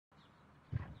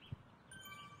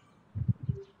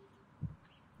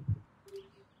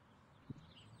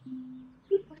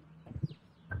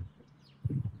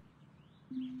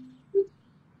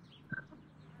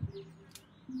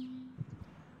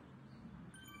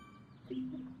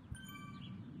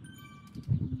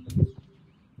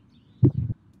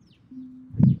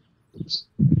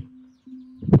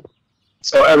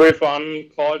So everyone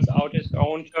calls out his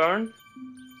own turn.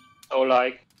 So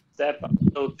like step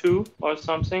so 2 or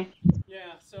something.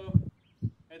 Yeah, so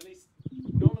at least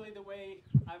normally the way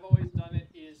I've always done it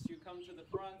is you come to the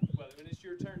front, well, when it's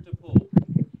your turn to pull,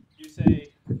 you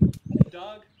say,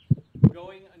 Doug,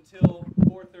 going until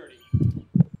 4:30.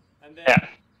 And then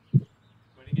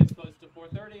when it gets close to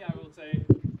 4:30, I will say,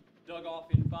 Doug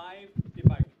off in 5, if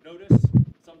I notice.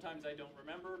 Sometimes I don't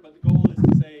remember, but the goal is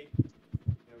to say,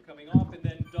 coming off, and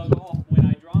then Doug off when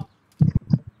I drop.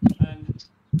 And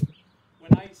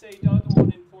when I say Doug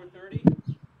on in 4:30,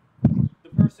 the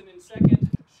person in second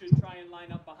should try and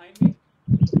line up behind me,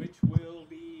 which will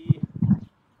be,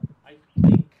 I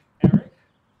think, Eric.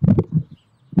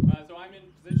 So I'm in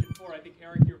position 4. I think,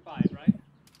 Eric, you're 5, right?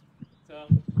 So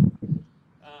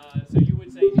you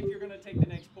would say, if you're going to take the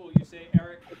next pull, you say,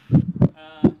 Eric, Eric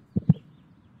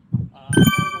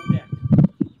on deck.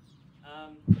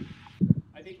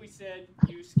 I think we said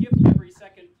you skip every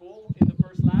second pull in the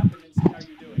first lap and then see how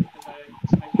you do it, because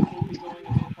I think we'll be going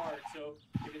a bit hard. So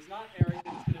if it's not Eric,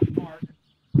 then it's going to be Mark.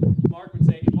 Mark would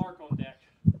say, hey, Mark on deck.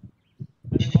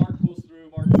 And then Mark pulls through.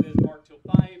 Mark says Mark till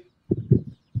 5,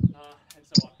 and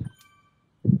so on.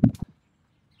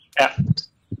 Yeah.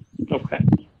 Okay.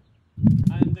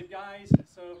 And the guys,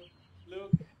 so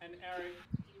Luke and Eric,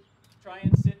 try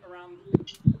and sit around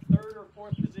 3rd or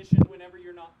 4th position whenever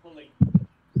you're not pulling.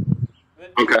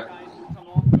 Let the guys who come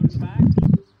off go to the back.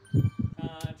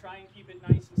 Try and keep it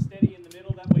nice and steady in the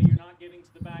middle. That way you're not getting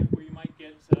to the back where you might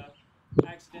get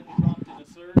accidentally dropped in a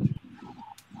surge.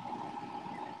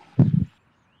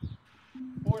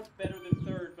 4th better than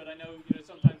 3rd, but I know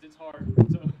sometimes it's hard.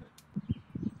 So.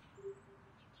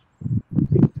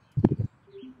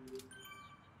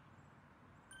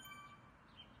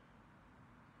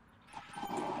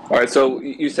 All right, so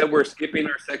you said we're skipping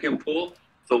our second pull,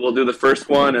 so we'll do the first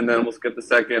one, and then we'll skip the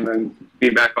second, and be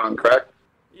back on, correct?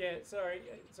 Yeah, sorry.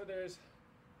 So let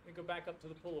me go back up to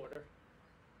the pull order.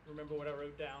 Remember what I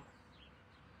wrote down.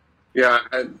 Yeah,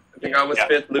 I think I was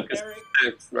 5th, Lucas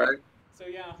 6th, right? So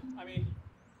yeah,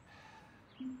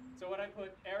 so what I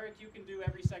put, Eric, you can do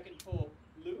every second pull.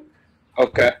 Luke?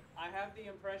 Okay. I have the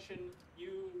impression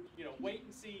you wait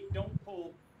and see, don't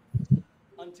pull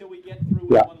until we get through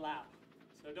with one lap.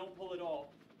 So don't pull at all.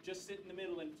 Just sit in the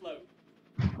middle and float.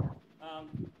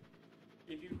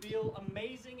 If you feel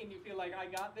amazing and you feel like I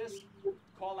got this,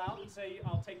 call out and say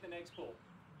I'll take the next pull.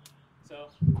 So.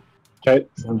 Okay,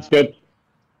 sounds good.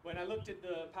 When I looked at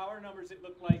the power numbers, it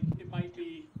looked like it might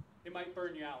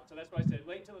burn you out. So that's why I said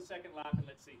wait till the second lap and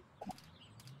let's see.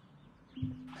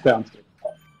 Sounds good.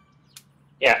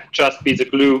 Yeah, just be the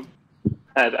glue,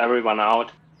 help everyone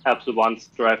out, help the ones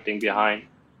drafting behind.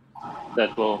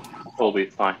 That will be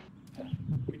fine.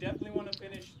 We definitely want to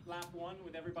finish lap 1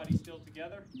 with everybody still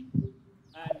together.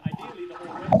 And ideally the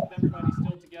whole race with everybody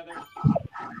still together.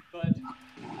 But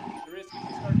the risk if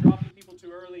you start dropping people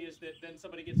too early is that then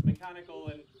somebody gets mechanical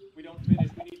and we don't finish.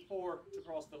 We need 4 to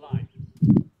cross the line.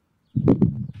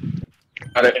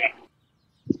 Got it.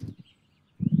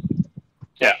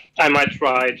 Yeah, I might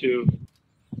try to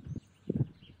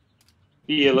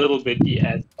be a little bit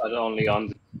DS, but only on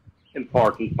the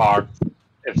important parts.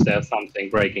 If there's something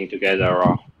breaking together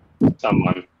or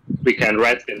someone, we can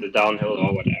rest in the downhill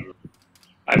or whatever.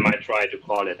 I might try to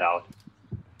call it out,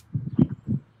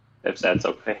 if that's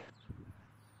okay.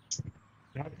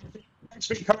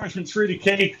 Extra encouragement's really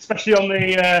key, especially on the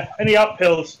any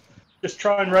uphills. Just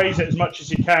try and raise it as much as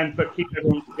you can, but keep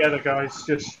everyone together, guys.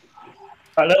 Just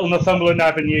that little Northumberland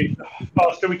Avenue. The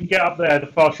faster we can get up there, the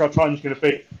faster our time's going to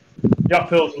be. The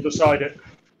uphills will decide it.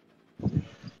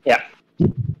 Yeah.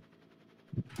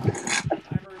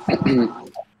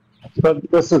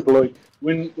 But this is Luke.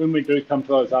 When we do come to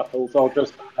those uphills, I'll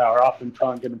just power up and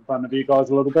try and get in front of you guys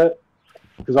a little bit,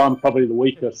 because I'm probably the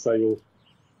weakest, so you'll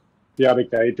be able to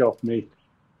gauge off me.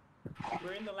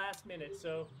 We're in the last minute,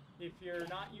 so if you're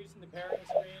not using the pairing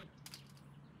screen,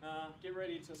 get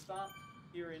ready to stop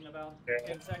here in about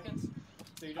 10 seconds,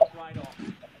 so you don't ride off.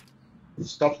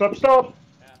 Stop, stop, stop!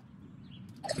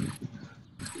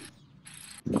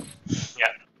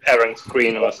 Yeah, pairing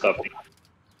screen or something.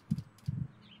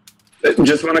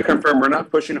 Just want to confirm, we're not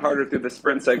pushing harder through the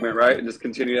sprint segment, right? And just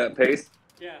continue that pace?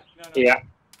 Yeah, no. Yeah.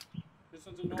 This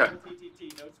one's a normal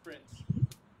TTT, no sprints.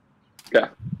 Yeah.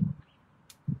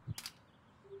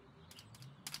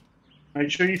 Make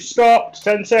sure you stop.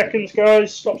 10 seconds,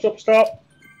 guys. Stop, stop, stop.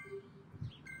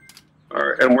 All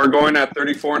right, and we're going at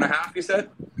 34.5, you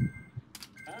said?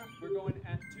 We're going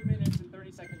at 2 minutes and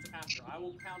 30 seconds after. I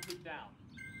will count it down.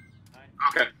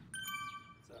 right? Okay.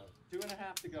 So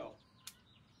 2.5 to go.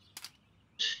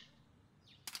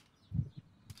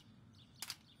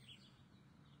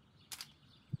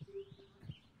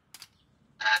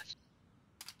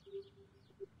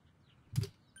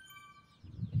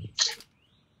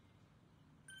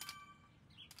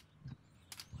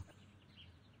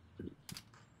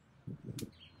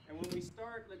 And when we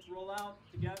start, let's roll out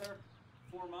together,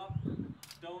 form up.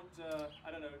 Don't,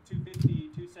 I don't know, 250,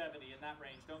 270 in that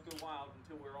range. Don't go wild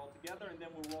until we're all together, and then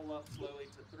we'll roll up slowly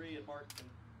to 3, and Mark can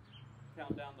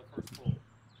count down the first pull.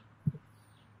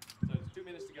 So it's 2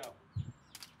 minutes to go.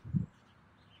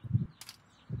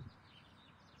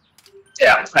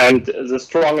 Yeah, and the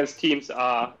strongest teams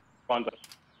are front.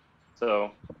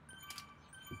 So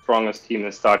strongest team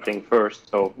is starting first,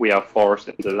 so we are fourth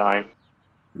in the line.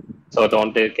 So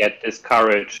don't get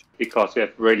discouraged because we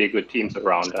have really good teams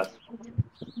around us.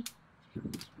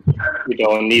 We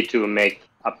don't need to make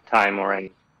up time or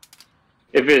anything.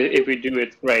 If we do,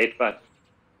 it's great, but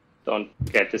don't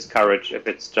get discouraged if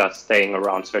it's just staying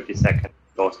around 30 seconds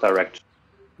both directions.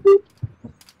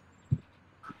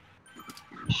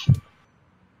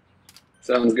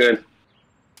 Sounds good.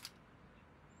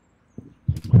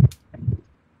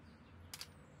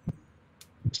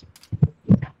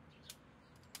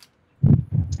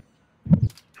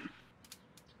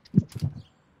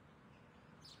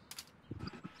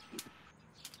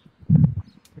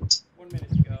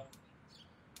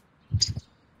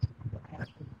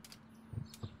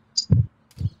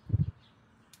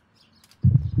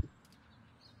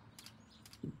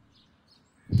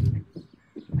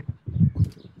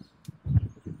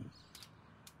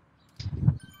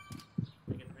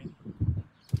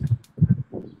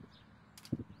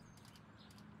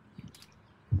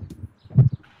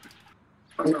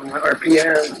 My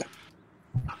RPM.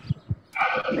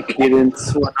 The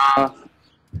cadence went off.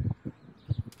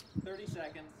 30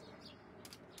 seconds.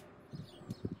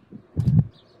 And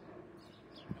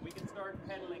we can start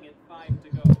pedaling at 5 to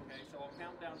go, okay? So I'll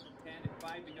count down from 10. At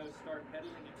 5 to go, start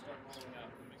pedaling and start rolling up.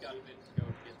 And we've got a bit to go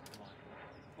to get to the line.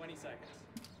 20 seconds.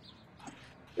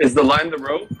 Is the line the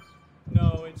road?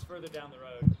 No, it's further down the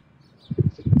road.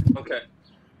 Okay.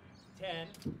 10,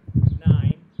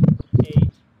 9,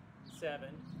 8, 7,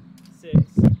 6,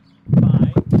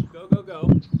 5. Go, go, go.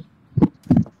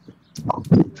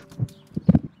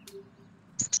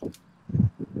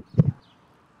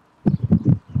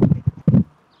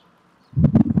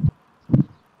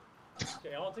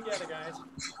 Okay, all together, guys.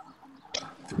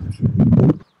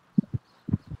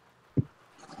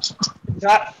 Is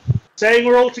that saying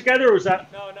we're all together, or is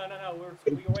that? No.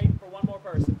 We're waiting for one more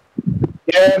person.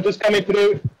 Yeah, I'm just coming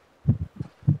through.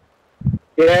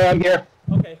 Yeah, I'm here.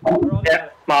 Okay, we're all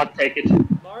together. Mark, take it.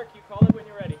 Mark, you call it when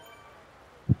you're ready.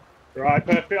 Right,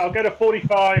 perfect. I'll get a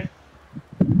 45.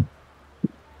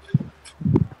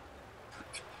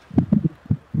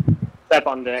 Step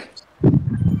on deck.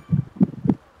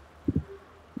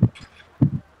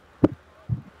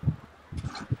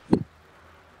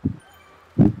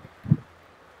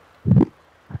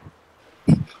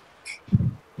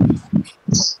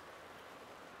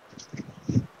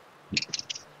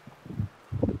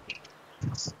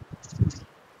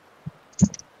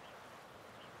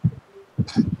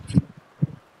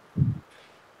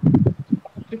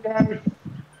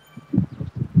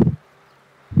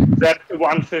 Step to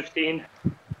 115.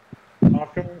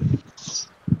 Okay.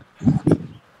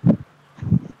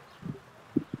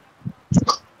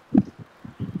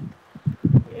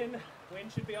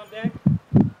 Wind should be on deck.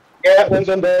 Yeah, wind's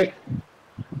on deck.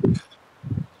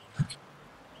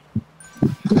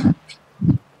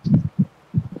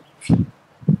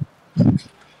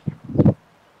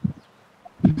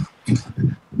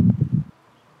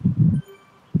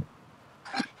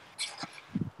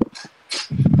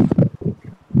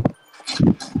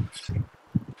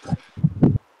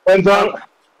 Wind's on.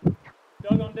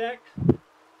 Doug on deck.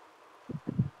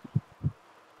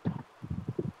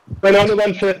 Went on to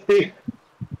 150.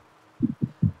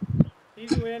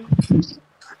 Easy wind.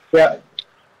 Yeah.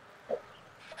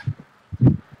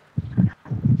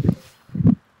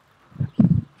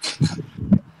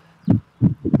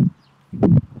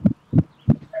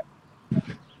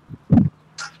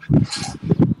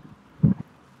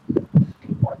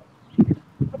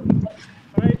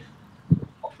 Alright.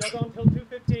 Doug on till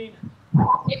 2:15.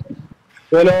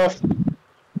 Went off.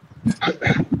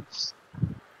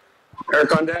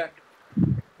 Eric on deck.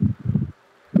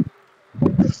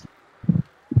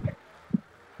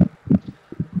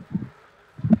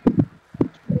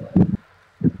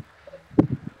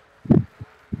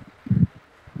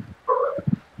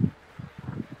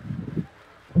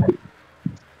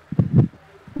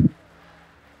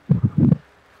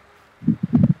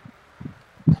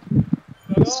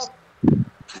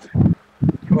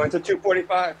 Going to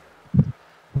 245.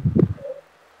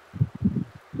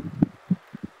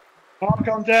 Mark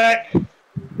on deck.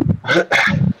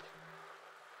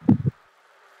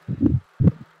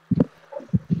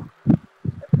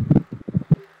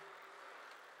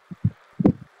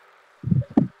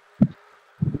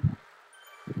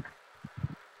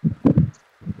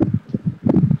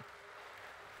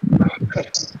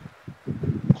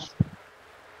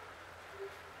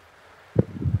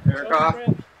 Eric off.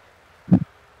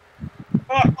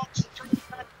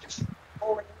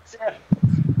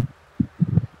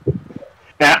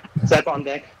 Yeah, set on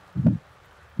deck.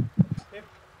 If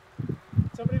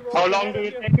somebody rolls How ahead long of do you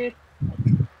you, take it?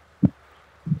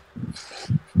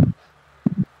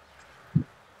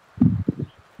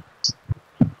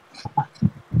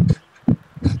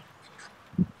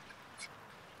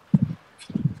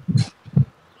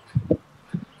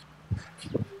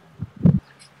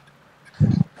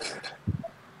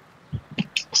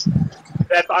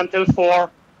 Set until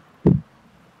 4.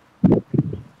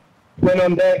 Win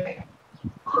on deck.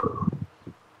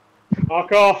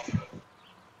 Mark off.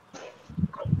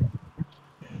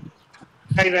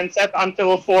 Okay, then set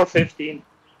until 4:15.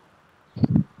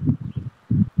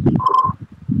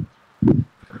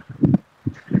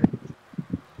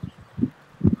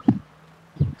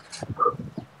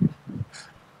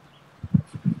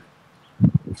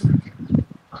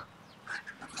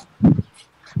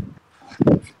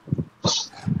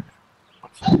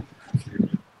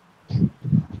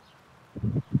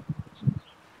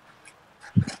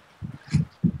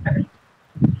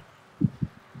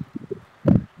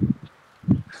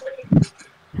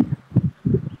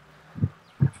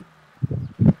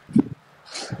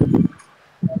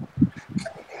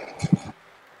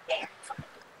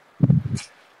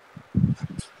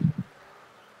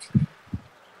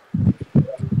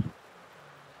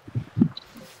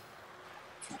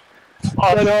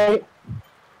 Win on.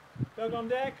 Doug on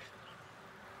deck.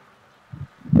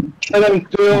 And then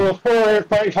do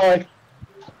 485.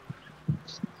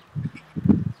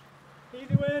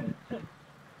 Easy win.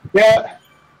 Yeah.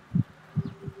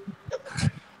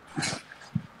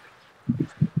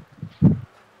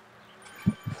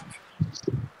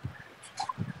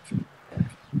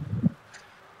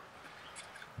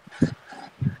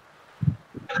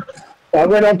 I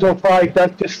went on till 5,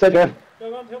 that's just again.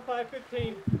 Doug on till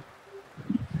 5:15.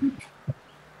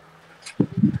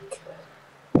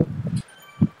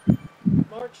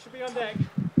 Mark should be on deck.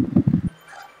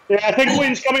 Yeah, I think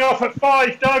wind's coming off at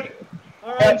 5, Doug.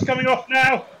 All right. Wind's coming off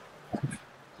now.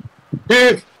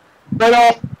 2. Win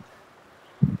off.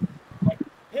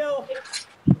 Hill.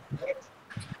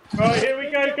 Right, here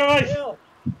we go, guys. Hill.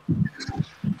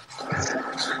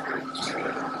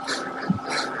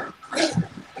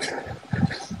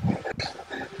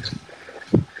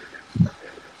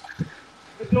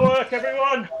 Good work,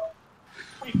 everyone.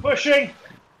 Keep pushing.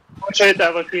 Push it, I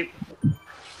will keep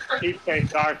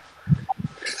pace guard.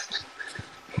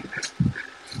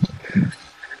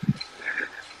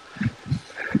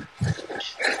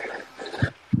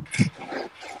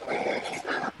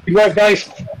 Good work, guys.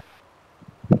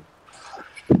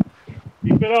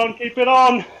 Keep it on, keep it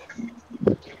on.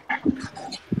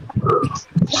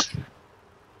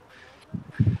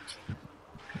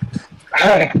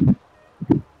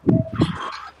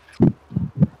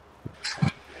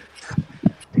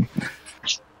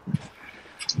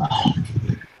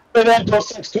 Win on till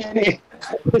 620.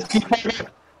 Just keep moving.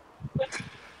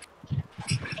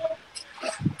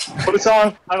 Put it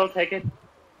on, I will take it.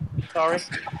 Sorry.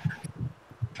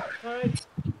 All right.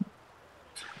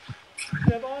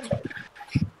 Step on.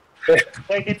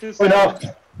 Take it to Win 7. off.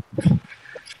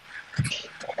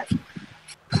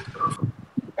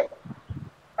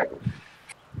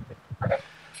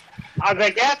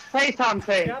 The gap, say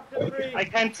something. Gap to 3. I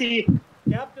can't see.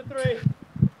 Gap to 3.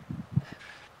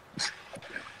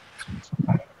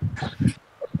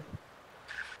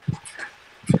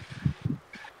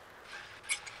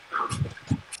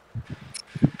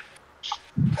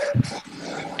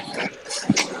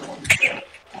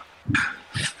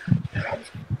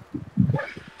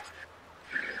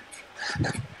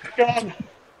 Gone.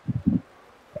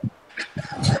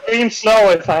 Stream slow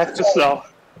if I have to slow.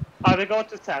 I will go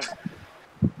to 10.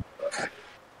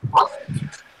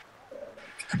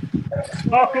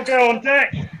 Mark will go on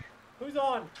deck. Who's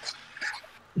on?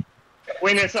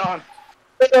 Win is on.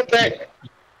 Win on deck.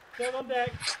 Doug on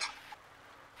deck.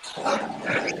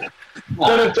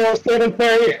 Win until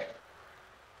 7:30.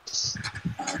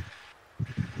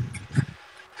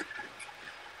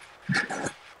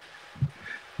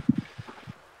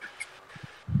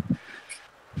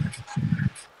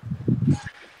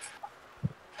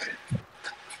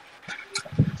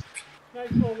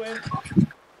 Nice full win.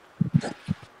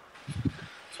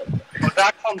 So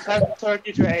that comes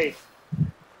 7:30 to 8.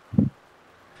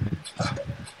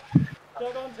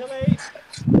 Doug on till 8.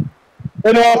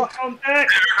 Mark on deck.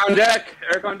 Eric on deck.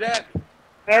 Eric on deck.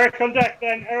 Eric on deck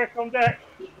then. Eric on deck.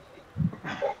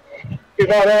 You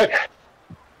got it.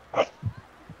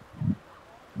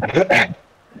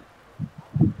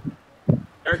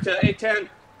 Eric to 8:10.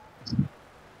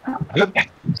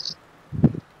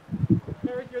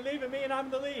 Eric, you're leaving me and I'm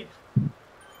the lead.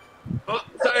 Oh,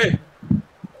 sorry.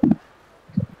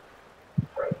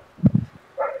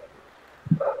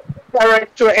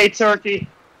 Eric to 8:30.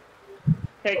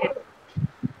 Take it.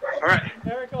 All right.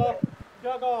 Eric off.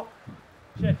 Doug off.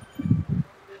 Shit.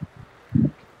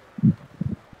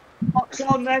 Mark's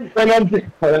on then. Then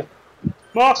on.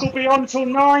 Mark will be on till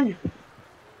 9.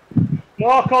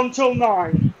 Mark on till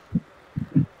 9.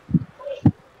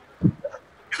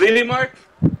 Leading Mark.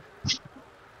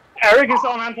 Eric is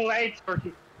on until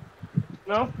 8:30.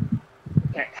 No?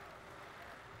 Okay.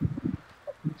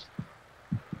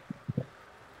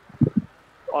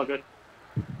 All good.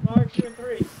 Mark, 2 and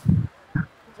 3.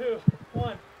 2,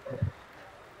 1.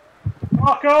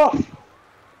 Mark off.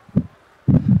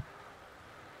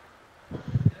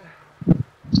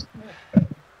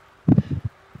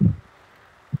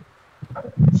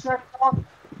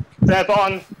 Step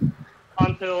on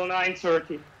until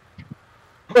 9:30.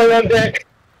 Well on deck.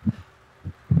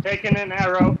 Taking an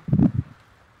arrow.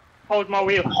 Hold my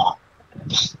wheel.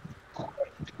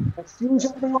 Excuse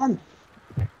everyone.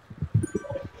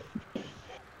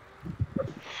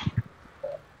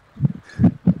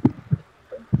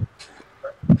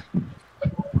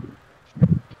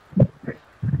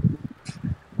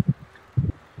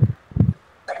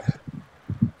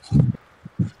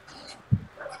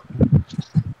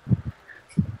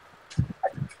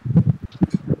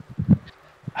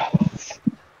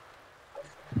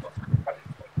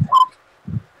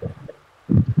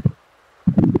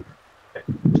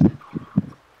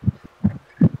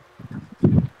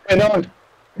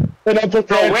 Win until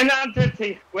 10. No, win until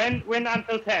 10. Win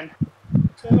until 10.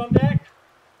 Doug on deck.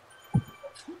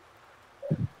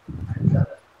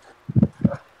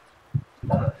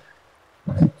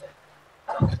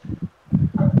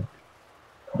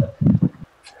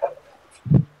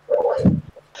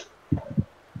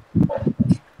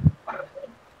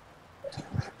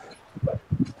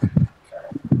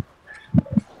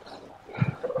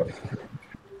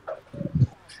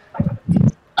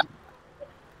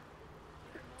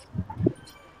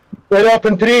 Win up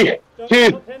in 3, Doug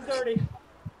 2. on 10:30.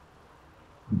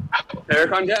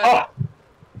 Eric on deck. Oh.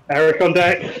 Eric on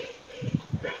deck.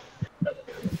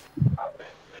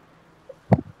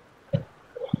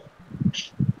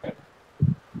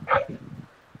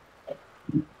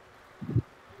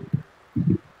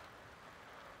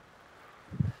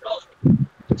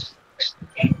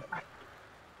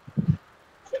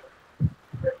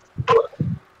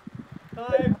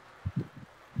 Five.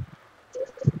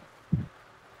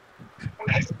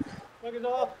 Doug is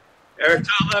off. Eric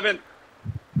to 11.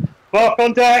 Mark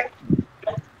on deck.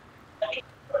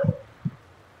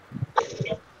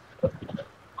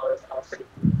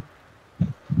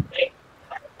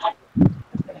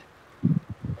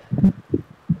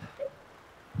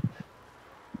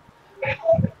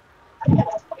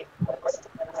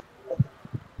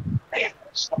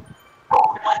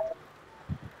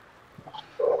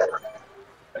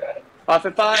 Off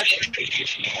at 5.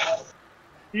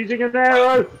 Using an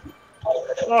arrow.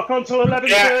 Mark on till 11:30.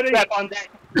 Yeah, step on deck.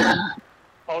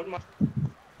 Hold my.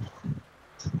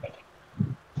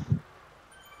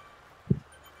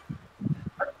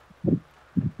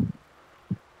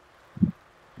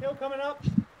 Hill coming up.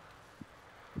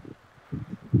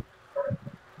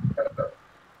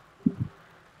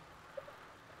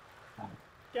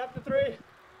 Gap to 3.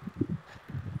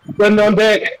 Win on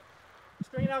deck.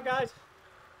 Screen out, guys.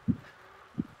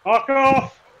 Mark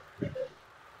off.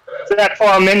 Step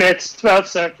 4 minutes,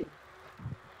 12:30.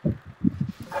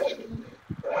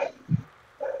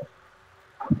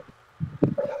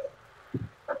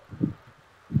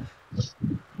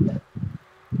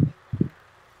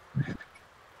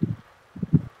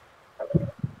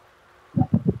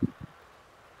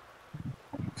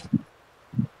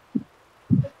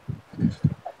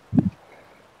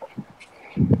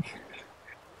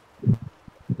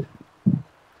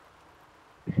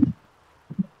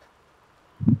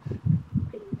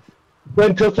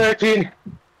 Win till 13.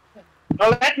 Now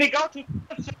let me go to.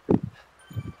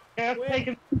 Yeah, Win. take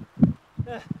it.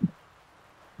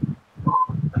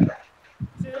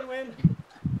 Sit and win.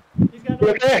 He's got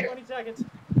another Okay. 20 seconds.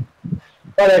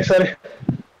 Sorry.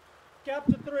 Gap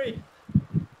to 3.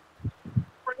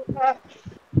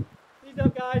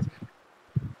 up, guys.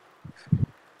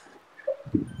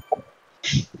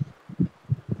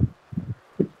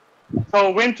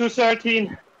 So wind to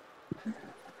 13.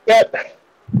 Yep.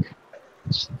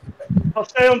 I'll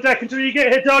stay on deck until you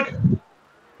get here, Doug.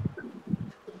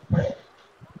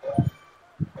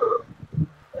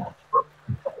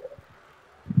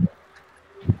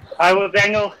 I will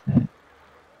dangle.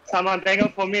 Someone dangle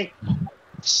for me.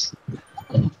 Skip,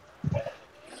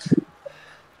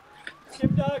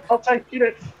 Doug. I'll take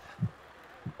it.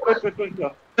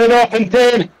 Good. Turn off and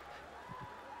turn.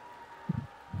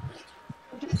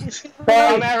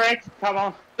 Come, Eric. Come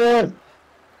on. Turn.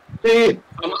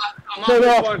 I'm off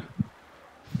this one.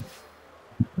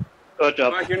 Good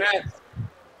job. Mark, you're next.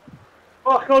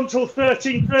 Mark on till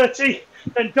 13:30,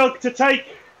 then Doug to take.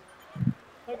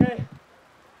 Okay.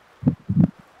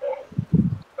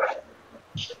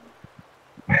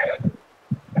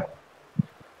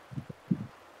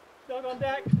 Doug on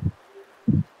deck.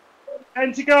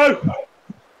 10 to go.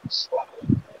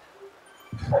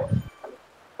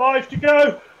 5 to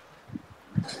go.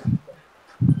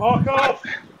 Mark off.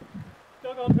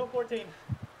 Doug on till 14.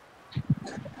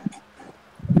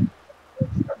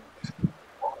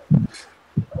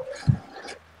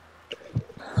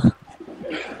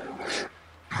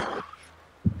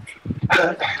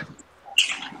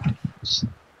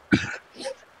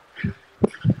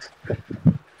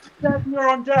 Doug, you're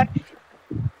on deck.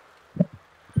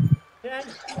 10.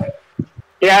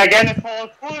 Yeah, again, it's for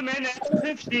full minute.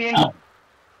 15.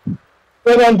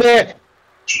 Good on deck.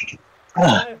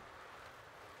 5.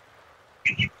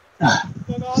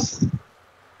 Doug off.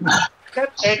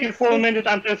 80 full minute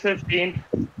until 15.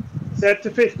 Set to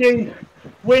 15.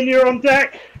 Win, you're on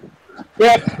deck.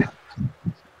 Yep.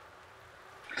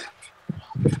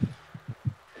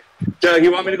 Doug,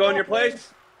 you want me to go in your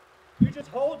place? You just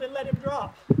hold and let him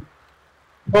drop.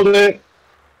 Hold it.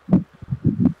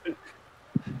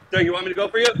 Doug, you want me to go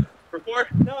for you? For 4?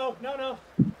 No. All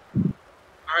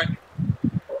right.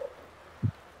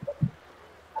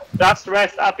 Just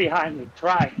rest up behind me.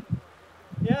 Try.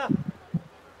 Yeah.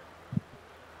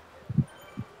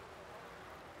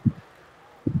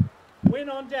 Win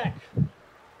on deck.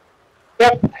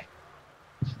 Yep.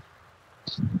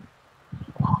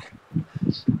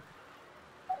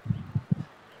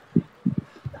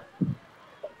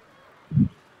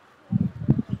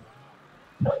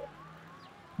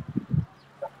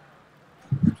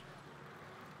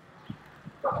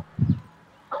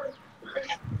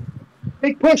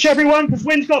 Big push, everyone, because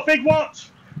Wynn's got big watts.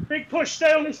 Big push,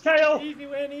 stay on his tail. Easy,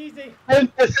 Win, easy.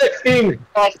 10 to 16.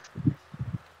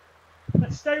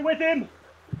 Let's stay with him.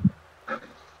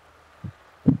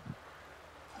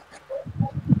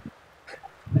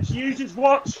 Let's use his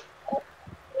watts.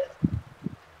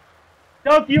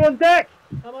 Doug, you on deck?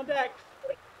 I'm on deck.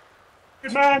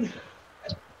 Good man.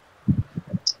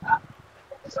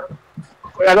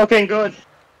 We are looking good.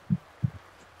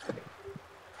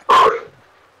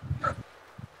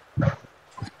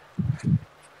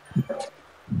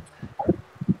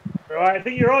 Right, I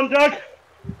think you're on, Doug.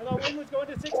 I thought Win was going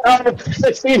to 16.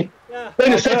 16. Yeah.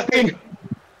 Win to 16.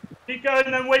 Keep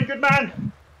going then, Win, good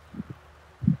man.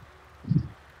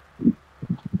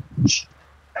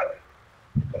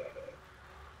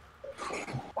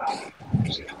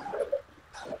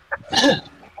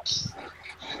 Stay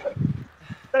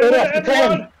with it,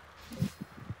 everyone.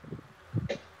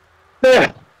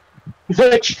 There.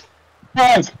 6,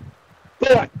 5,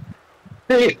 4,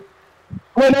 3,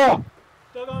 win off.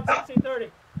 Doug on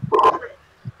 16:30.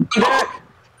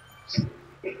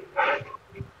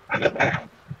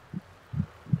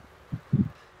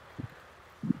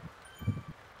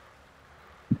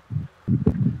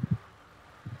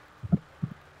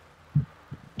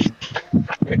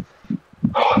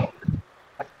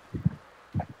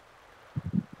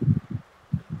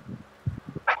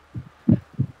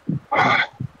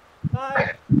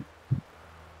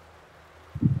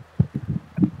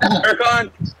 Eric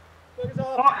on. Doug is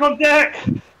off. Mark on deck.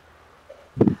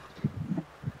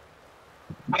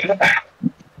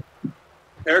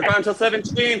 Eric on till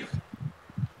 17.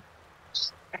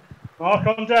 Mark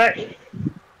on deck.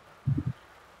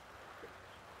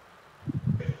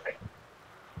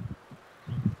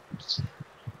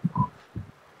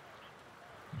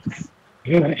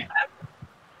 Eric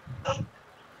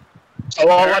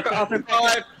off in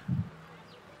 5.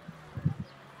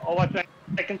 Over 20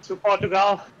 seconds to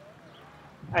Portugal.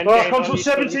 And Mark gain on till only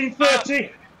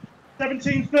 17:30.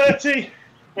 17:30.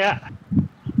 Yeah.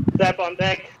 Step on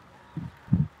deck.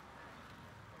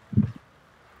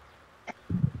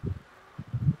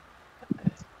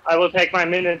 I will take my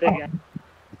minute again.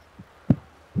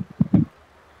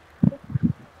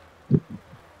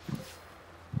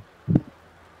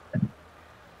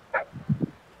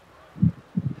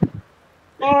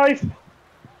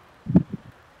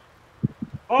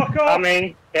 Mark off.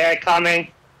 Coming. They're coming.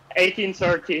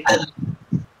 1830.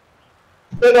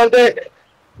 Good on deck.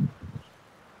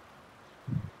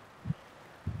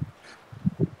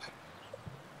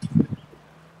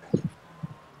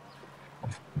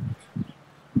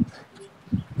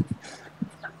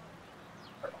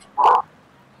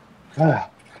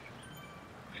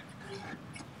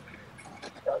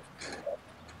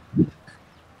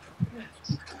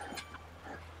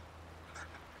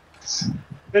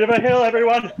 Bit of a hill,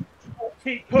 everyone.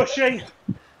 Keep pushing.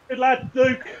 Good lad,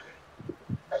 Duke.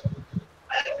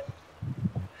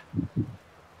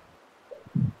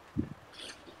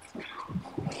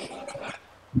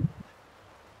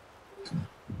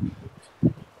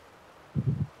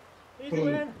 Easy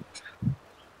win.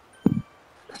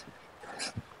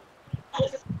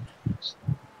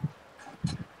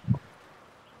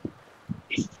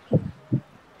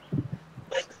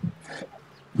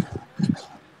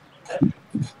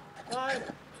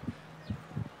 Five.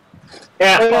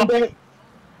 Yeah. Good on deck.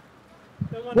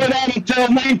 Good one. Went out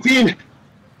until 19.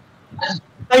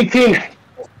 19.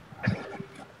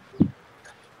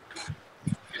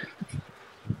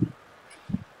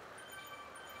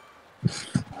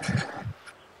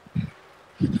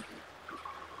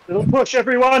 Little push,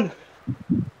 everyone.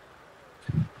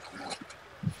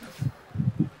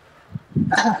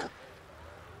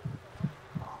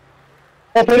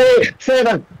 Up at 8,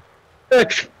 7,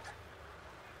 6.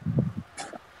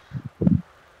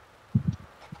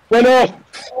 Went off.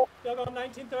 Doug on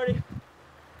 1930.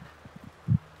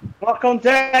 Mark on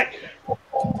deck.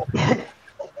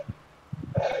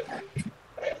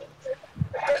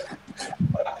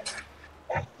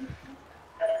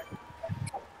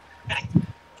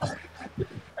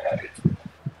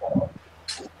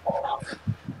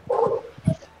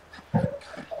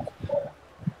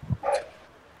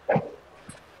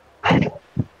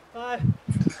 Five.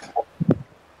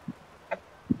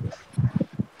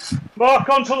 Mark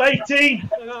on till 18.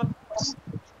 Doug on.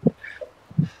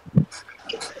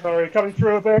 Sorry, coming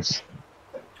through a bit.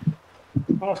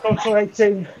 Mark on till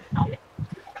 18.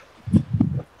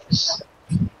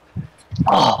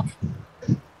 Oh.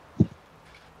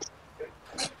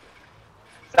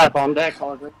 Step on deck,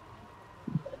 Audrey.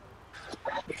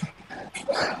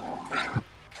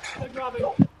 Doug dropping.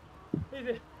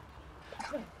 Easy.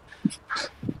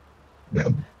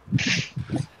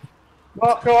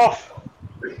 Mark off.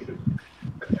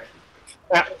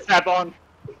 Yeah, step on.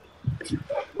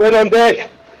 Went on deck.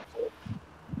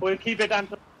 We'll keep it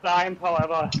until time,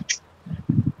 however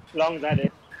long that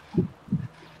is.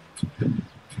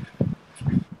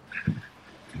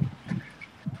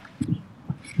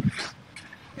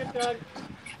 Good, Doug.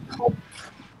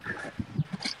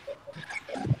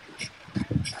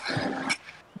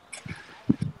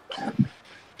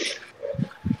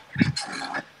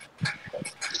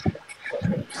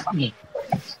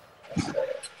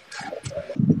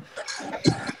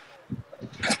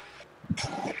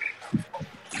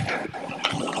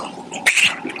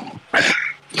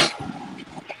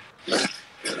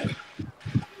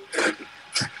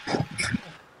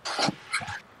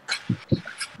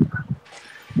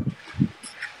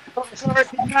 Sorry,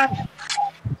 man.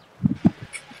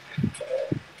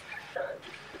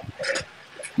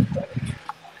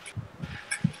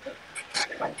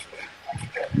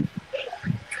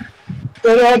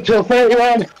 Went on till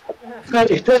 31.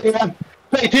 30, 31.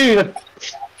 32.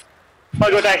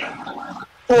 I'll go deck.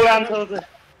 Pull down till the...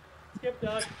 Skip,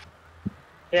 Doug.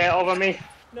 Yeah, over me.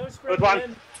 No sprint Good one.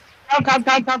 in.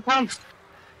 Come.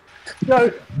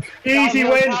 Go. Easy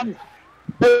Downhill, win. come.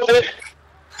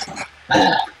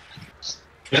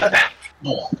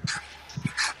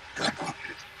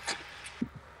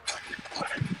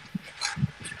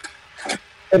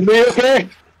 And we okay?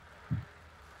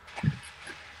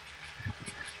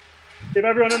 Give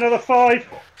everyone another 5.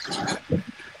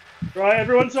 Right,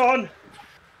 everyone's on.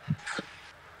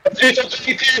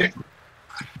 32.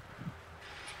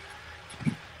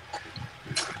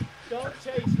 Don't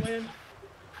chase, Lynn.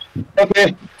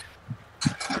 Okay.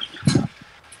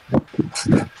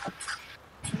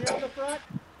 You're on the front.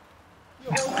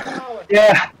 You hold the power.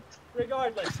 Yeah.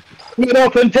 Regardless. Went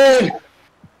off in 10.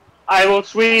 I will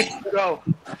sweep. Go.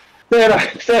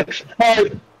 7, 6,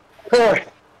 5, 4.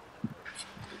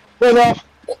 Went off.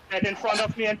 Get in front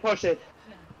of me and push it.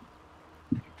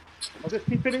 I'll just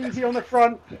keep it easy on the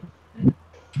front.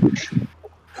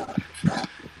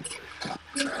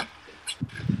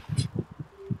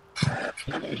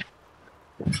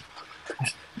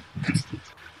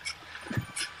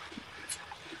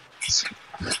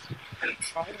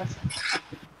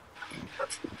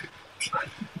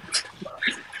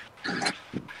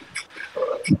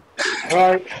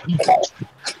 Right.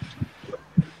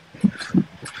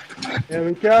 There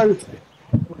we go.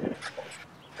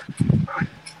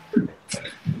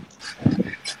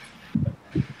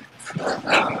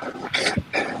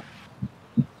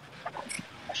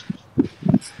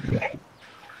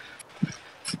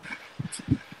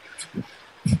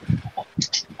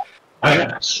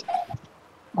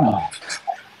 Oh.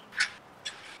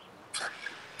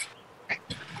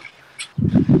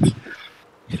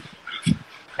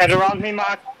 Head around me,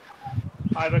 Mark.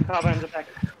 I will cover in the back.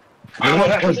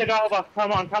 Push it over.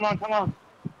 Come on, come on, come on.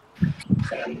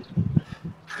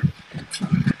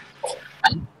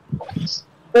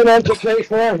 Went on to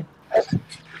 24.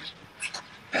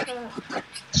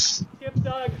 Skip,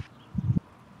 Doug.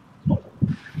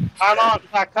 Come on,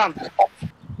 Doug, come.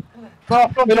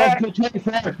 Went on to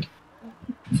 24.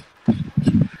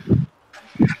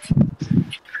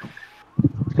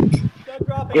 Doug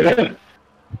dropping. Get in.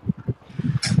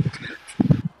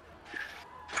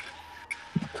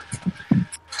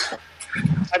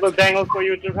 I will dangle for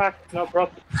you, Doug. No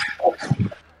problem.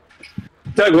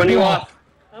 Doug, when are you off?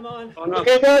 I'm on. Oh no.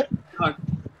 Okay, good. Doug.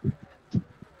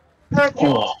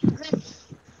 Oh.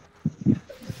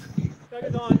 Doug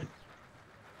is on.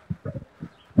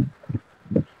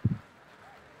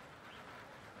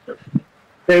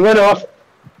 They went off.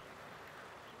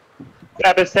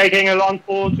 Grab is taking a long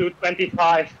pull to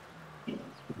 25.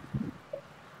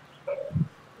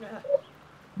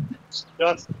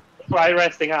 Just try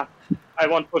resting up. I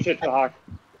won't push it too hard.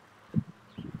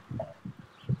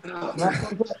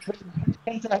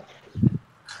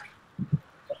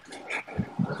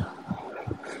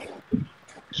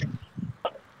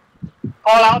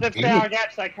 All out if there are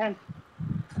gaps, I can.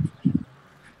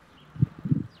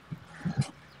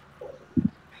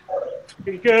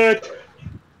 Be good.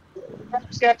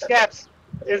 Gaps,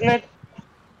 isn't it?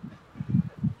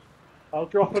 I'll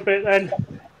drop a bit then.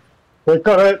 We've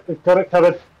got it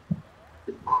covered.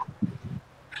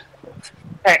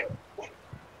 Hey,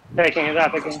 taking it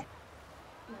up again.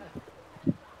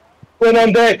 Went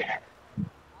on deck.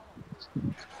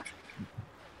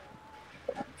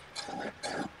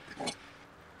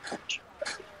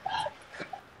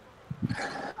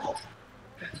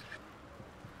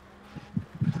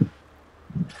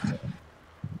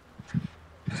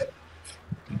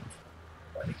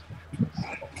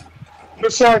 To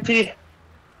 30.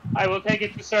 I will take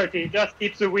it to 30. Just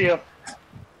keep the wheel.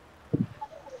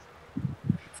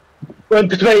 Went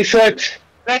to 26.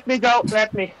 Let me go.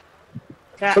 Let me.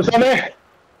 Yeah. What's on there?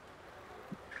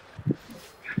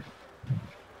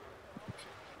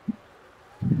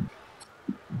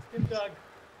 Skip, Doug.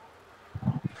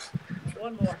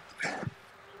 One more.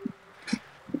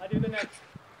 I do the next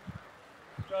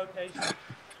rotation.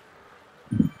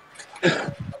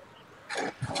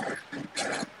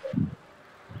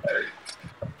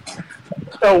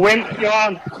 So wind, you're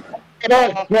on. Get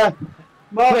on. Yeah.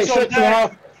 Mark's on 26 and a deck.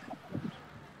 half.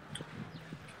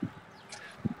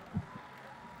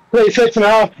 26 and a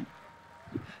half.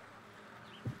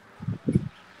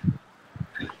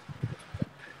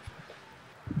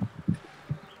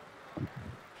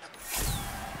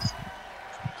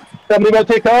 Somebody will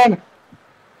take on.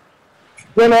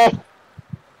 Went off.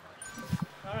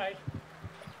 All right.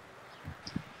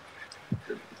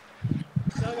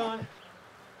 Doug on.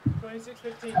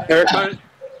 26:15. Eric on,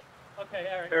 Okay,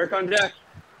 Eric. Eric on deck.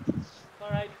 All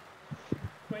right.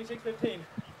 26:15.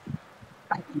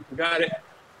 Got it.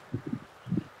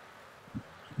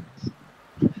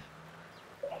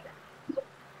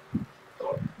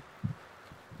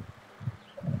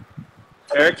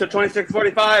 Eric to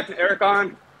 26:45. Eric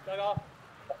on. Doug off.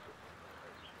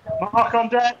 Mark on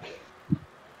deck.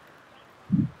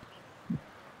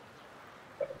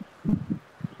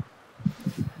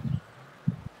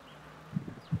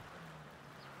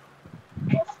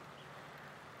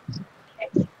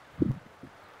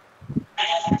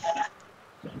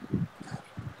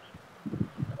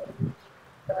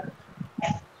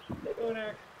 Go on,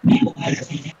 Eric.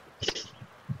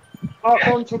 Mark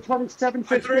on till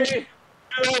 27.50. 3,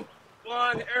 2,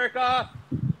 1. Eric off.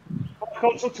 Mark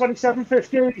on till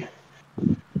 27.50.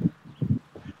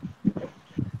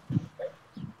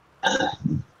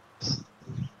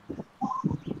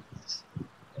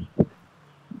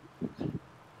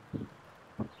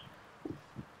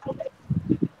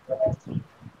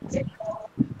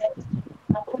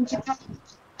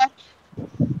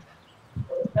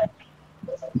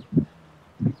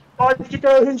 Five to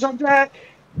go. Who's on deck?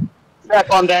 Back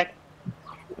on deck.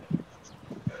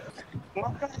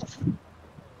 Mark off.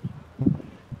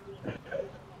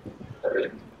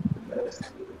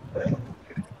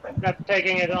 Not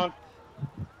taking it on.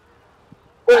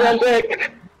 Went on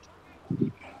deck.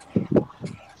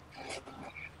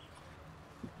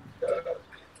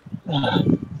 Let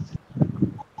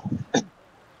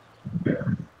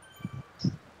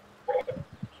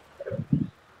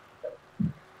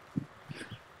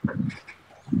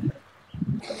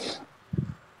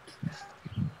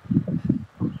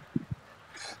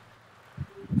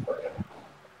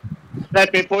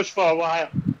me push for a while.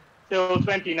 Still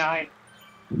 29.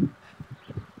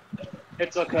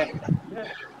 It's okay.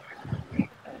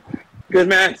 Good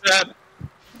man, Seb.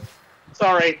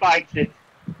 Sorry, biked it.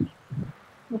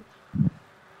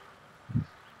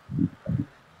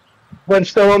 One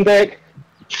still on deck.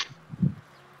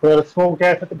 We have a small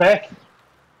gap at the back.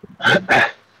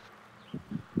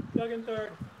 Doug in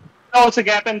third. Oh, it's a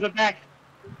gap in the back.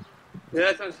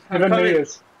 Yes, I'm 7 coming.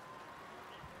 meters.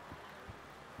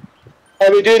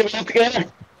 How we doing it together?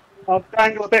 I'll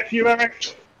dangle a bit for you,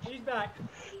 Eric. He's back.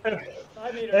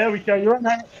 5 meters. There we go. You're on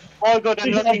that. All good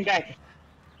and looking back.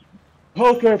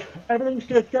 All good. Everything's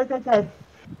good. Go, go, go.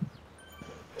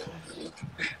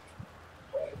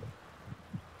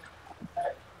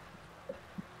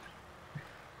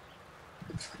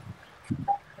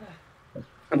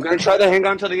 I'm going to try to hang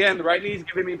on to the end. The right knee's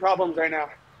giving me problems right now.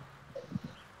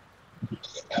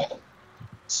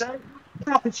 So,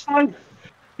 it's fine.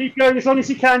 Keep going as long as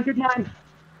you can. Good man.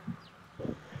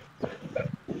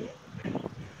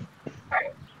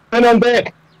 And on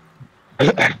deck.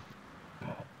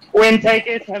 Wind, take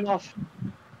it and off.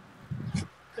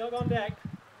 Doug on deck.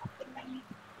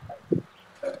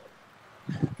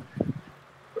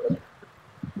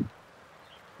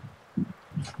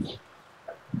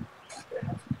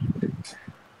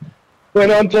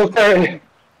 Went on till 30.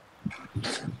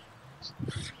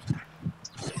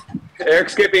 Eric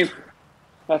skipping.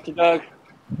 Back to Doug.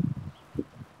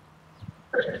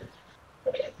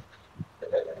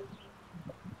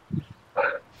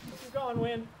 Keep going,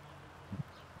 Win.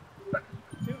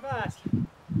 Too fast.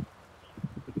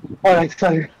 All right,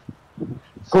 sorry.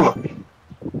 Go.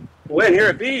 Win, you're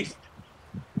a beast.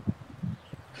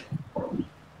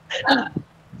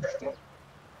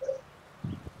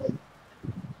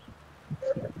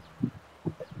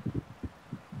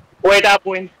 Wait up,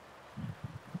 wind.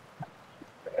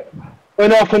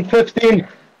 Went off in 15.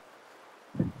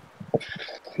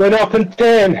 Went off in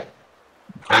 10.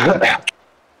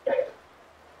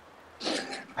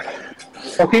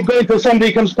 I'll keep going till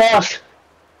somebody comes past.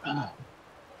 Ah.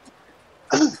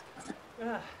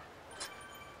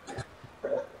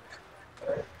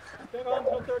 Doug on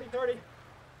till 30-30.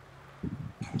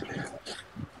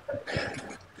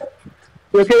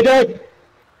 You okay, Doug?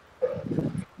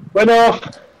 Went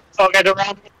off. So get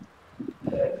around.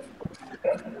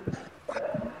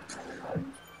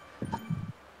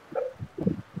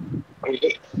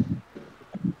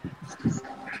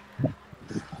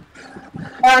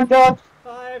 And Doug.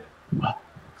 5.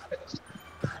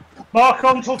 Mark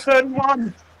on till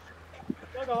 31.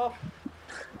 Doug off.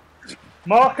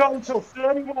 Mark on till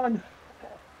 31.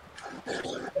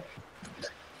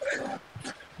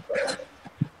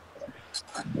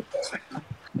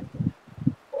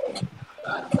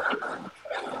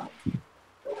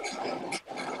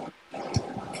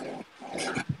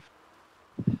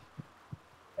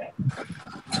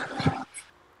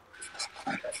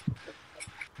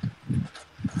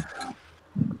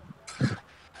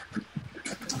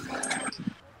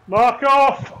 Mark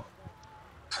off.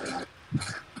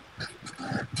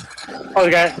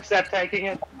 Okay, step taking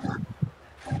it.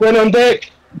 Went on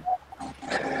deck.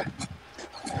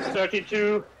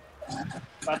 32,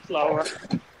 but slower.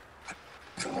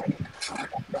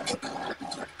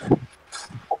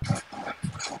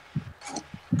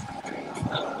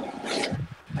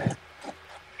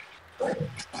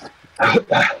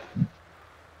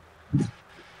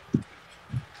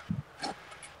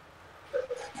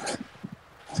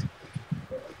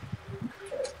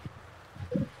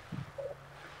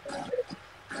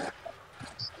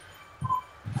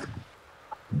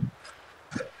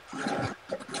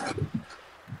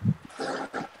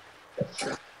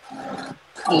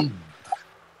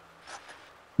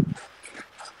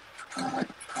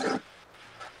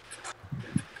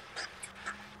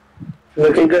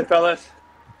 Looking good, fellas.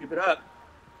 Keep it up.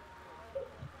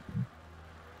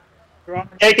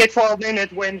 Take it for a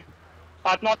minute, wind.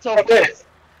 But not so Okay. fast.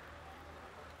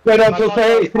 Went on till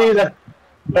 33 then.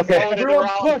 Okay. Hold it Everyone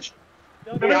around. push.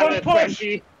 Everyone push.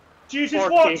 320. Jesus,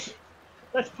 40. watch.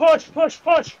 Let's push, push,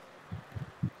 push.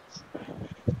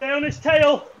 Stay on his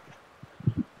tail.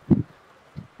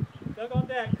 Doug on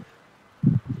deck.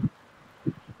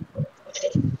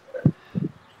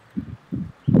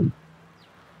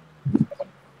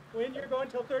 Win, you're going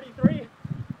till 33?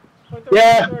 Or 30,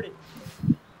 Yeah. 30?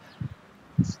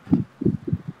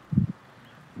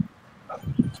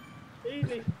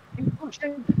 Easy.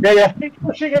 pushing. Yeah. Keep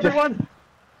pushing, everyone.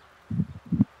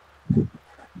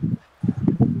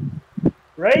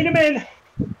 Rein him in.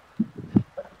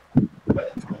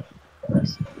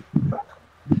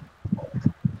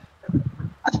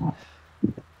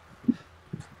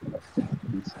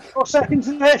 Four seconds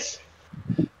in this.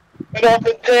 Get off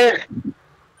and take.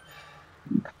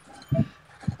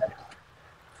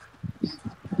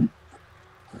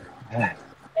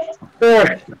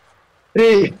 4,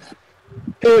 3,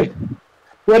 2,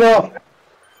 1 off.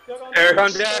 Eric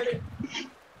on deck.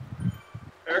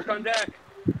 Eric on deck.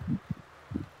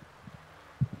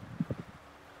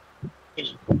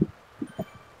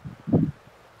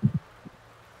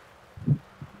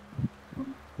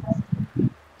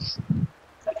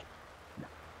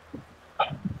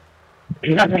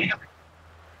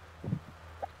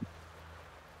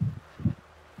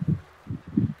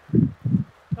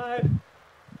 Five.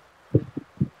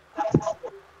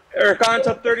 Eric on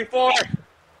to 34.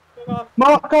 Take off.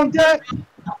 Mark on deck.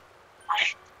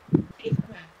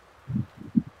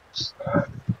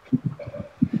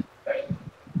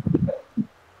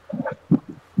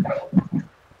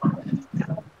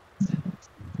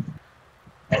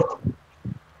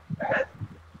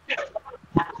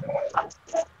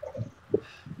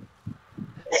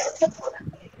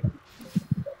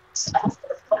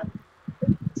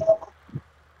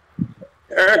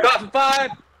 Eric off at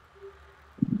 5.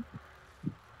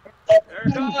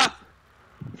 Eric off.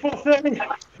 4:30.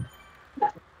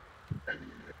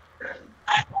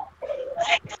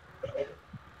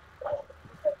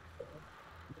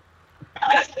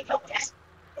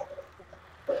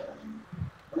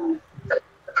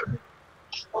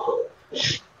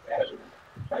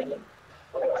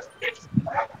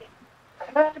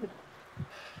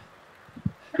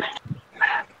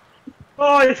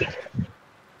 Boys.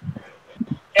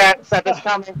 Yeah, Seb is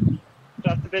coming.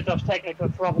 Just a bit of technical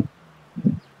trouble.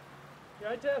 You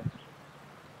right, Dev?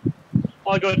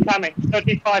 All good, coming.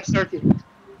 35-30.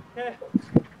 Okay.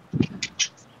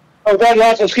 Oh, that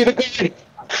lads, let's keep it going.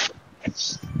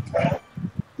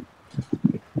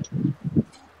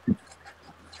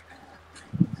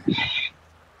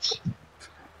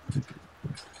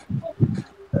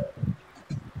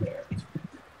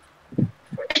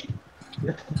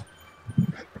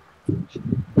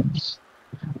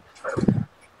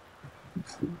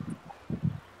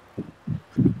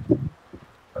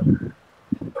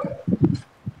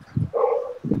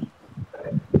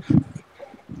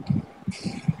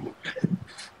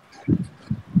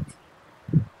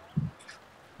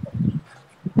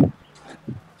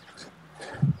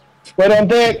 Right on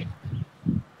deck.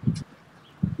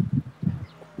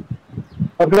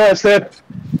 I've got it, Step.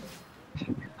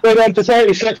 Right on to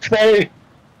 36, 30.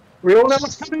 We all know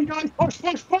what's coming, guys. Push,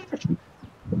 push, push.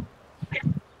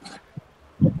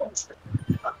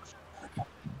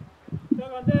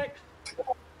 Doug on deck.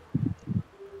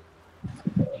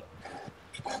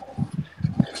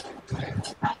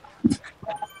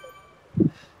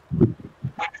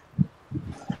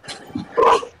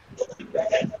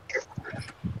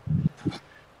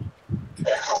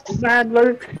 Good man,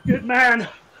 Luke. Good man.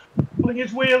 Pulling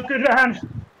his wheel. Good man.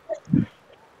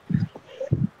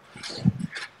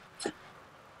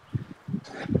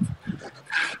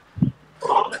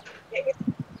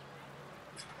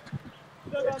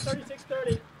 Doug on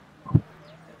 36-30.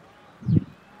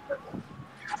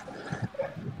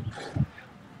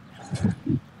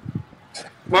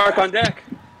 Mark on deck.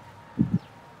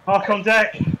 Mark on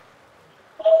deck.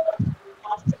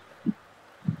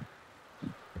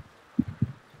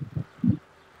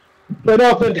 Right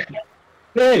off and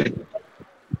 10,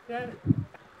 10.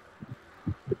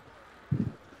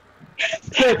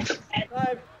 6,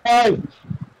 5. 5,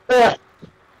 4,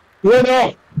 1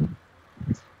 off.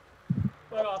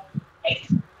 Doug off.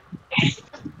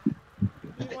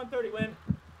 130 win.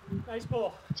 Nice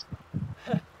pull.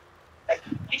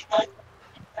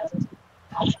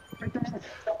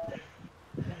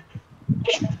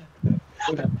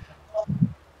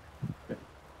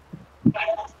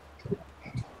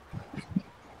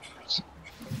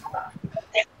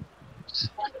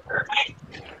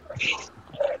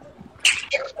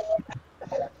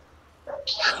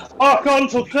 Mark on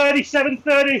till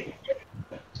 37:30.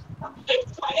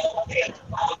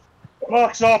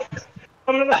 Mark's off.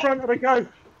 Coming at the front, we go.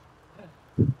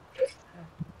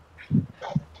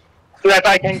 Left,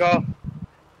 I can go.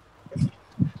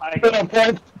 Right on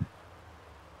 10.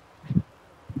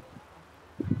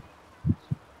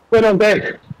 Right on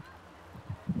deck.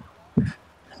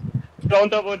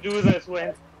 Don't overdo this,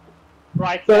 Win.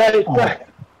 Right. Right,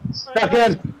 back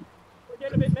in. We're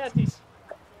getting a bit messy.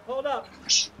 Hold up.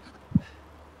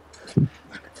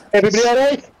 Everybody all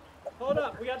right? Hold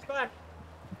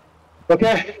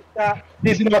Okay.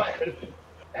 Easy enough.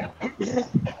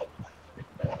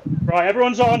 Right,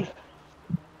 everyone's on.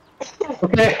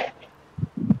 Okay.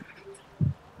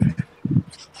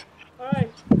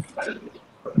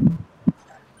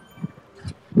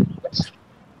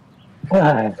 All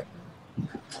right.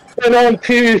 And on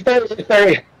to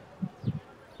 30.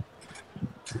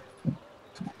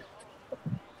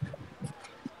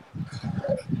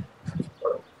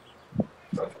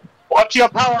 Watch your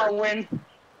power, Win.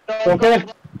 Okay.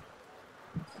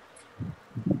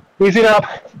 Easy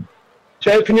enough.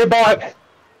 Shape from your back.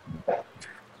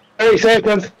 30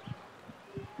 seconds.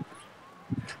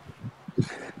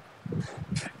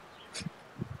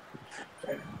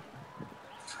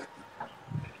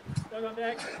 Doug on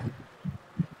deck.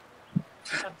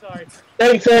 I'm sorry.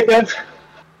 10 seconds.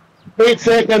 8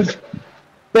 seconds.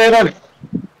 7.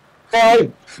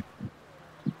 5.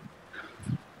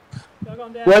 Doug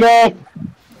on deck. Run off.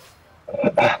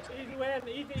 Easy win.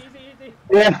 Easy.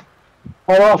 Yeah.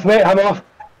 I'm off, mate. I'm off.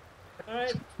 All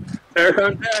right. Eric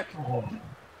on deck.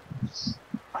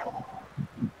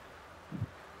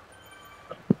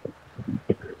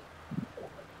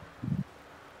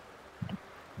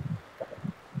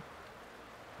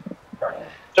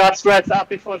 Just rest up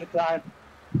before the climb.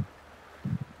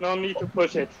 No need to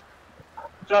push it.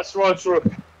 Just roll through.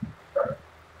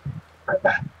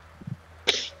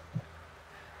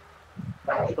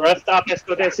 Rest up as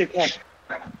good as you can.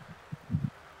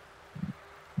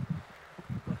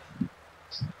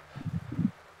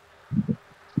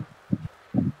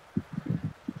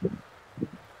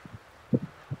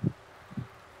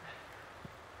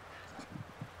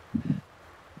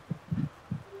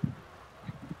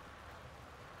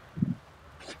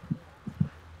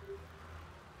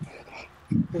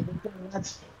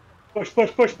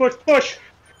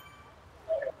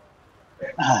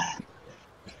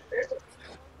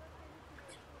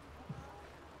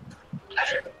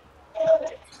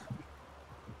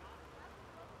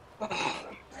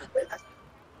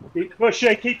 Push.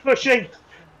 Keep pushing.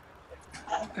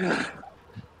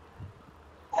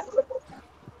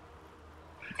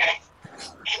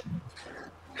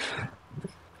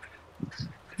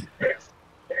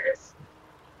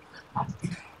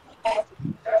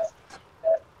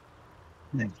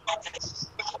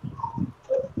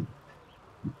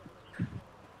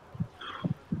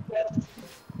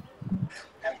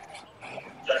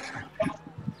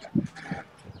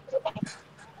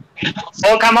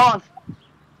 Oh, come on.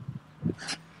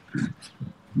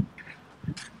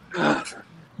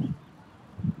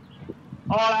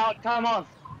 All out, come on.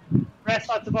 Rest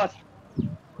at the bottom.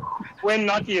 Win,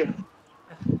 not you.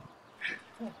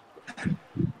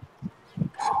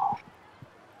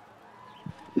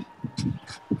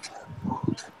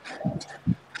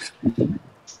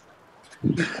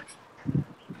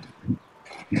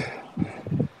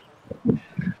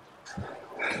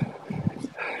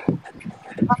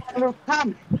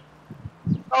 Come.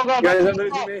 Go. You guys are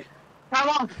losing me. Come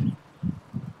on.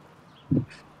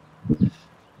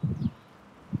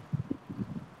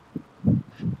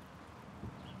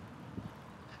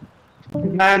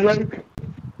 Man, Luke.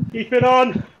 Keep it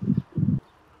on.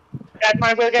 Get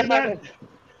my will, get my will.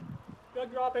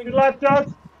 Doug dropping. Good lad,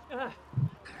 Doug. Ah.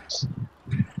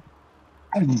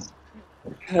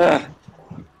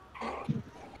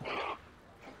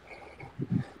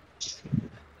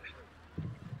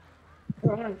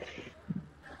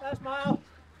 Last mile.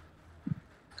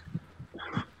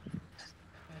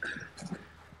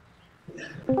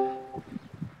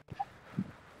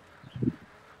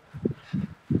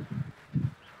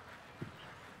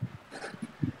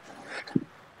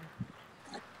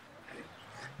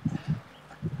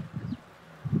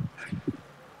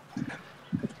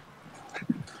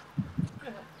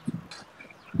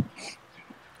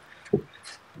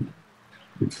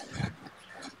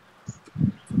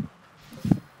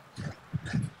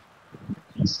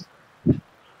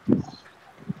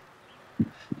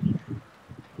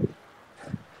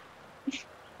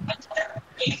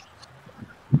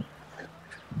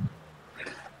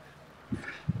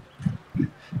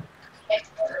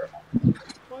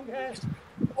 Okay.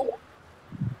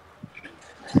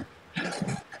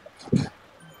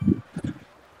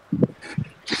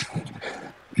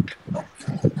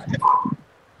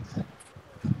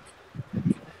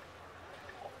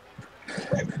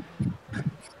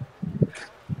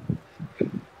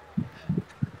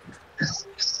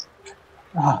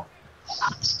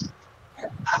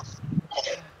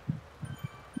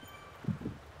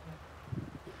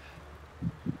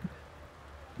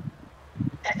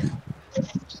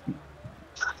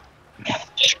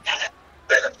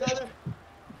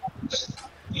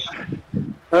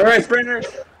 All right, sprinters.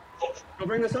 Go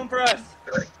bring this home for us.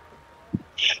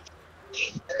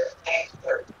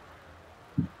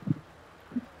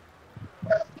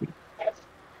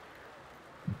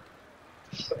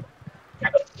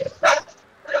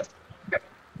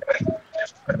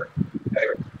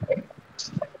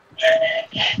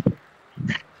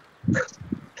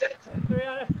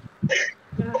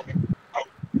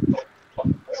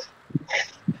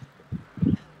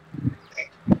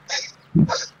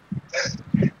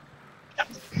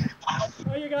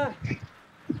 Oh, you got.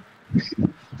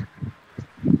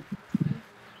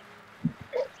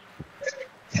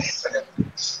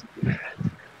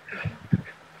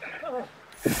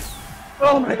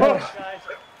 Oh my gosh. Guys.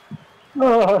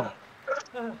 Oh.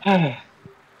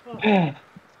 Yeah.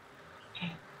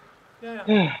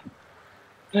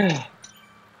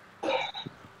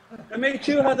 I made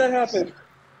you. How'd that happen?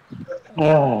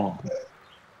 Oh.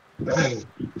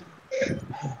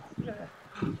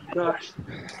 Gosh.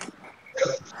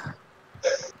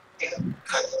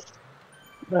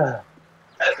 Oh.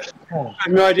 I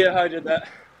have no idea how I did that.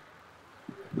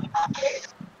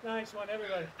 Nice one,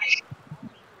 everybody.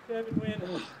 Kevin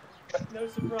win. No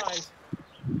surprise.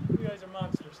 You guys are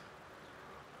monsters.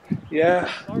 Yeah.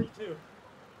 Part 2.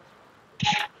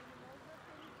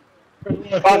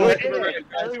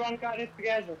 Everyone got it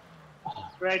together.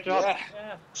 Great job. Yeah.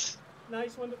 Yeah.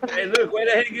 Nice one to Hey, Luke, way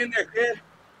to hang in there, kid.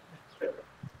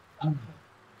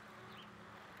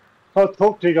 I'll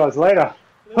talk to you guys later.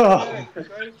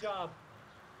 Great job.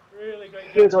 Really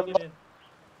great Cheers, job getting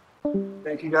in.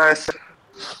 Thank you, guys.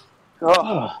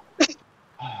 Oh,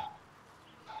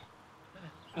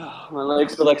 my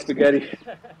legs feel like spaghetti.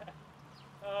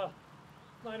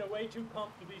 Mine are way too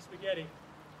pumped to be spaghetti.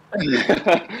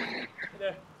 The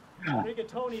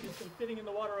rigatoni has been sitting in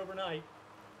the water overnight.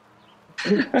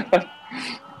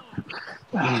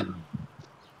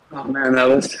 Oh man, that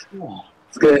was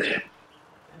good.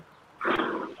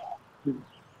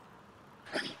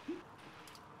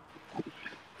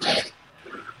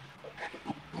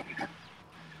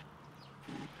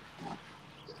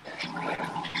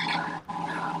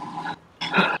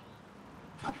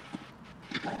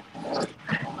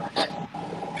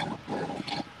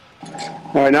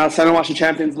 All right, now it's time to watch the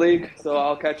Champions League, so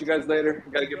I'll catch you guys later.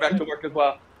 Got to get back to work as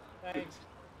well. Thanks.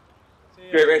 See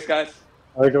ya. Great race, guys.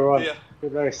 Have a good one. See ya.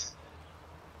 Good race.